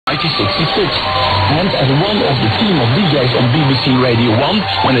1966, and as one of the team of DJs on BBC Radio 1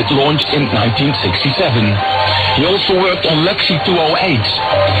 when it launched in 1967. He also worked on Luxy 208.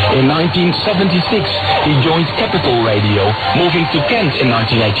 In 1976, he joined Capital Radio. Moving to Kent in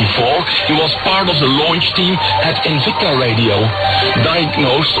 1984, he was part of the launch team at Invicta Radio.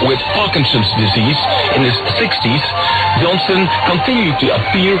 Diagnosed with Parkinson's disease in his 60s, Johnson continued to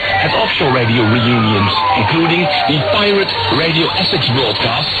appear at offshore radio reunions, including the Pirate Radio Essex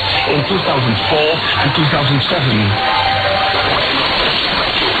broadcasts in 2004 and 2007.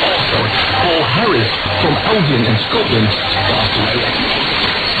 Author Paul Harris from Albion in Scotland passed away at the age of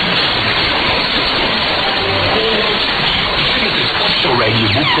 60. Paul wrote a definitive offshore radio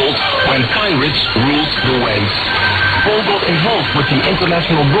book called When Pirates Ruled the Waves. Paul got involved with the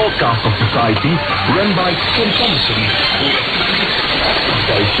International Broadcaster Society run by Tim Thompson, who established the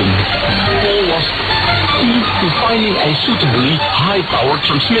station. Paul was key to finding a suitably high-powered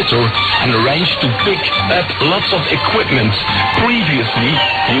transmitter and arranged to pick up lots of equipment previously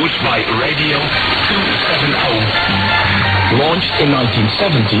used by Radio 270. Launched in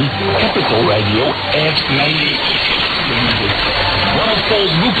 1970, Capital Radio aired mainly music. One of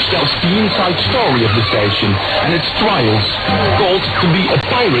Paul's books tells the inside story of the station and its trials, called To Be a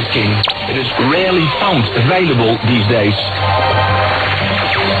Pirate King. It is rarely found available these days.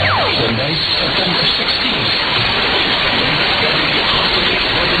 Sunday, September 16th.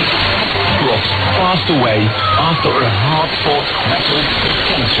 Passed away after a hard-fought battle with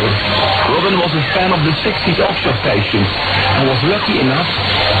cancer. Robin was a fan of the 60s offshore stations and was lucky enough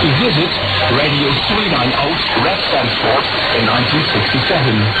to visit Radio 390 Red Sandsford in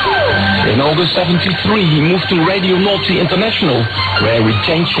 1967. In August 73, he moved to Radio Nazi International, where he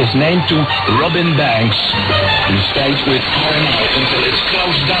changed his name to Robin Banks. He stayed with RNI until it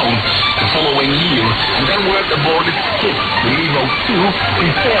closed down the following year, and then worked aboard its ship, the Evo 2,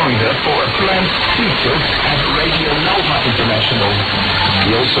 preparing her for a planned feature at Radio Nova International.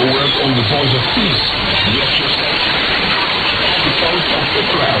 He also worked on The Voice of Peace, the offshore station off the coast of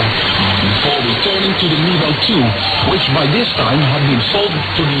Israel, before returning to the Evo 2, which by this time had been sold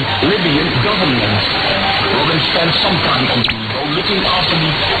to the Libyan government. Robin spent some time on the Evo looking after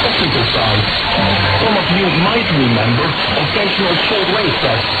the technical side. Some of you might remember occasional shortwave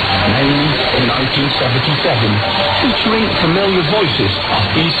tests, mainly in 1977, featuring familiar voices of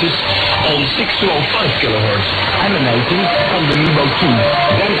pieces on 6205 kHz, emanating from the Evo 2,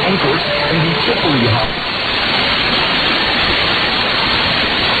 then anchored in the Tripoli hub.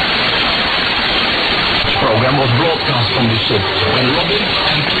 This program was broadcast from the ship when Robin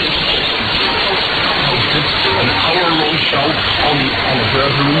and Prince hosted an hour-long show on the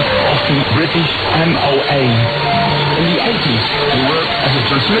anniversary of the British MOA. In the 80s, he worked as a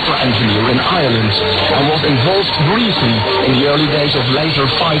transmitter engineer in Ireland and was involved briefly in the early days of laser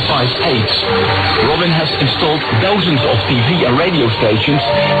 558. Robin has installed dozens of TV and radio stations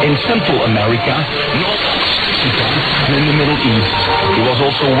in Central America, North Africa, and in the Middle East. He was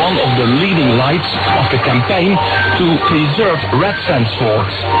also one of the leading lights of the campaign to preserve Red Sands Fort,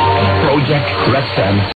 Project Red Sands.